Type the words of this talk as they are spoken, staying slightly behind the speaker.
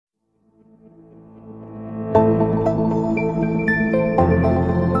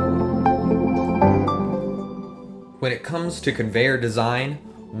When it comes to conveyor design,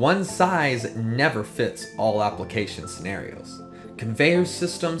 one size never fits all application scenarios. Conveyor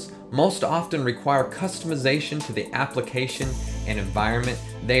systems most often require customization to the application and environment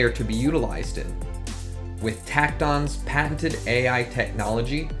they are to be utilized in. With Tacton's patented AI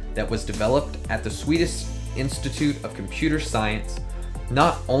technology that was developed at the Swedish Institute of Computer Science,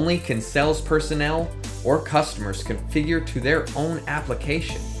 not only can sales personnel or customers configure to their own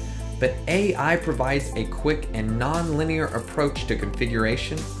application, but AI provides a quick and non-linear approach to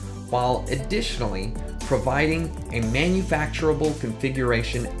configuration, while additionally providing a manufacturable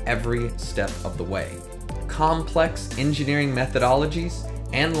configuration every step of the way. Complex engineering methodologies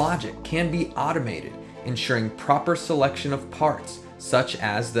and logic can be automated, ensuring proper selection of parts, such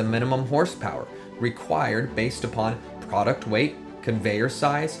as the minimum horsepower required based upon product weight, conveyor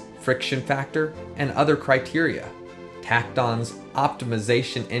size, friction factor, and other criteria. Tacton's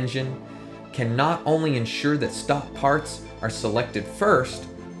optimization engine can not only ensure that stock parts are selected first,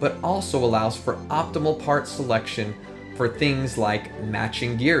 but also allows for optimal part selection for things like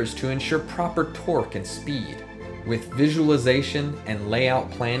matching gears to ensure proper torque and speed. With visualization and layout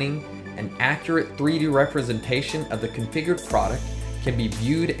planning, an accurate 3D representation of the configured product can be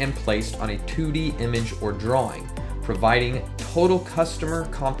viewed and placed on a 2D image or drawing, providing total customer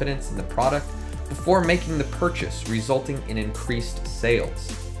confidence in the product before making the purchase, resulting in increased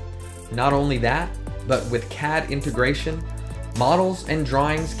sales. Not only that, but with CAD integration, models and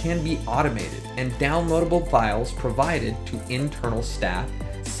drawings can be automated and downloadable files provided to internal staff,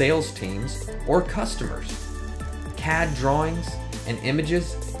 sales teams, or customers. CAD drawings and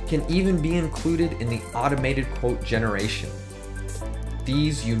images can even be included in the automated quote generation.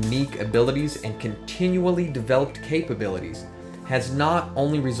 These unique abilities and continually developed capabilities has not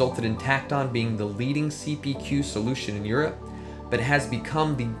only resulted in Tacton being the leading CPQ solution in Europe, but has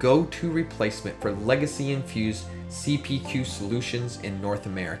become the go-to replacement for legacy-infused CPQ solutions in North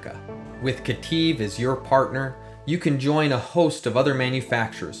America. With KETIV as your partner, you can join a host of other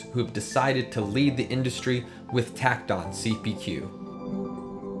manufacturers who have decided to lead the industry with Tacton CPQ.